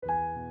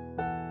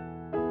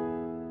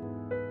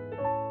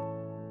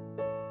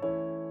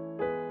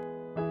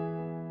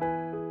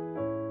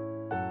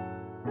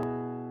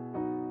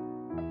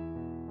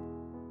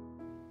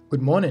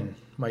Good morning,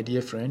 my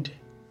dear friend.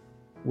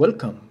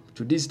 Welcome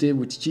to this Day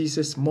with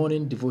Jesus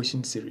morning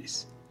devotion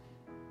series.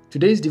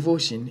 Today's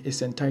devotion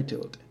is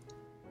entitled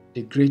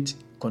The Great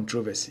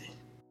Controversy.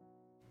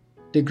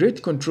 The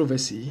Great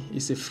Controversy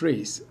is a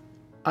phrase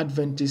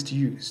Adventists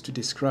use to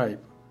describe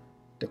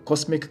the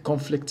cosmic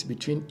conflict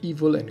between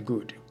evil and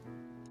good.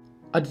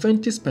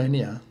 Adventist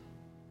pioneer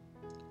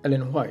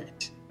Ellen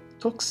White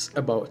talks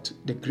about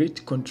the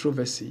Great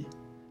Controversy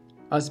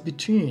as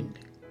between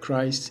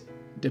Christ,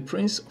 the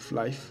Prince of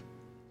Life,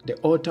 the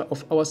author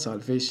of our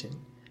salvation,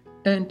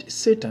 and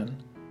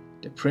Satan,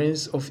 the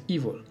Prince of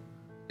Evil,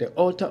 the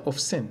author of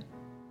sin,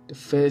 the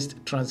first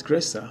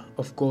transgressor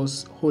of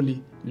God's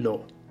holy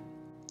law.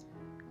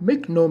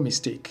 Make no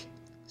mistake,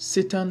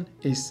 Satan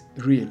is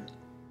real.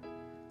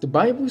 The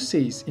Bible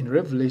says in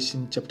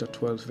Revelation chapter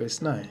 12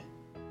 verse 9,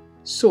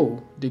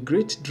 "So the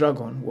great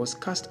dragon was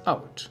cast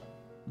out,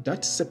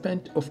 that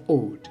serpent of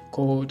old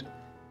called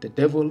the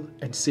devil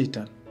and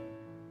Satan,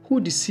 who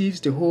deceives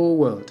the whole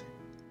world.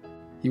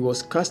 He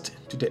was cast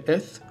to the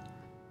earth,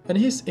 and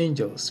his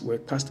angels were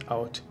cast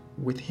out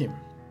with him."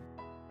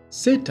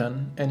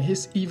 Satan and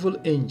his evil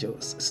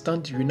angels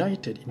stand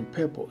united in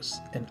purpose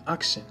and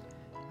action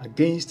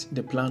against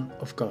the plan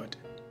of God.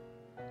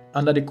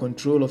 Under the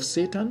control of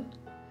Satan,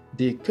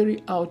 they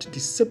carry out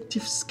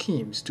deceptive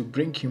schemes to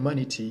bring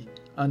humanity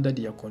under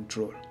their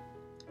control.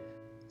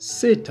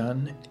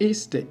 Satan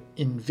is the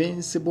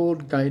invincible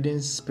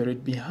guiding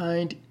spirit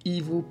behind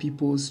evil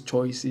people's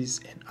choices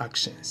and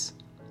actions.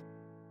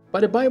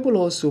 But the Bible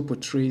also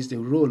portrays the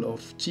role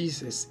of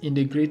Jesus in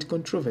the great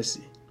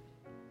controversy.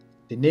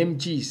 The name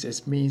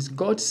Jesus means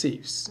God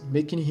saves,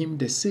 making him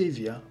the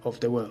savior of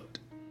the world.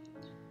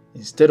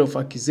 Instead of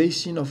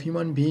accusation of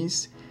human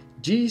beings,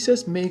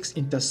 Jesus makes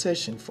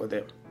intercession for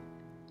them.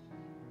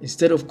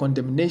 Instead of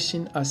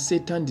condemnation as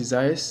Satan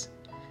desires,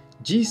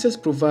 Jesus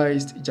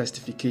provides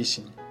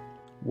justification.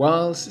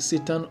 Whilst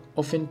Satan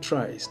often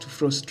tries to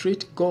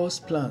frustrate God's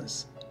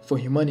plans for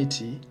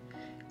humanity,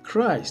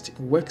 Christ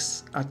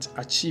works at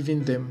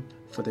achieving them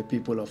for the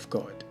people of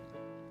God.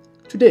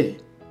 Today,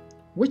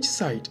 which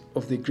side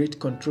of the great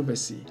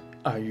controversy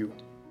are you?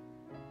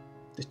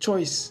 The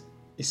choice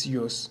is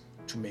yours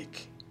to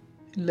make.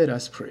 Let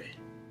us pray.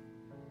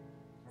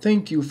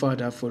 Thank you,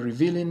 Father, for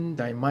revealing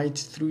thy might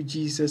through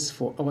Jesus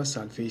for our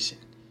salvation.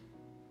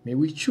 May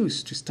we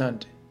choose to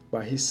stand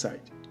by his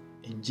side.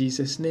 In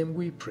Jesus' name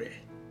we pray.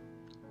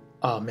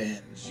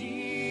 Amen.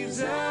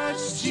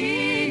 Jesus,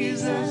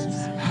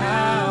 Jesus,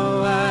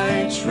 how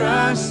I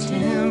trust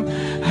him,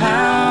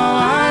 how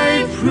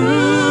I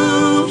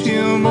proved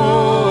him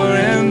more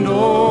and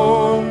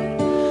more.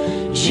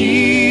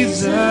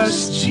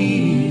 Jesus,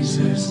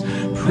 Jesus,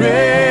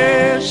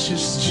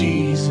 precious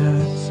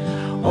Jesus,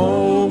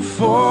 oh,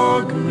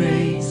 for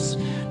grace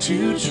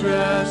to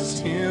trust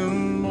him.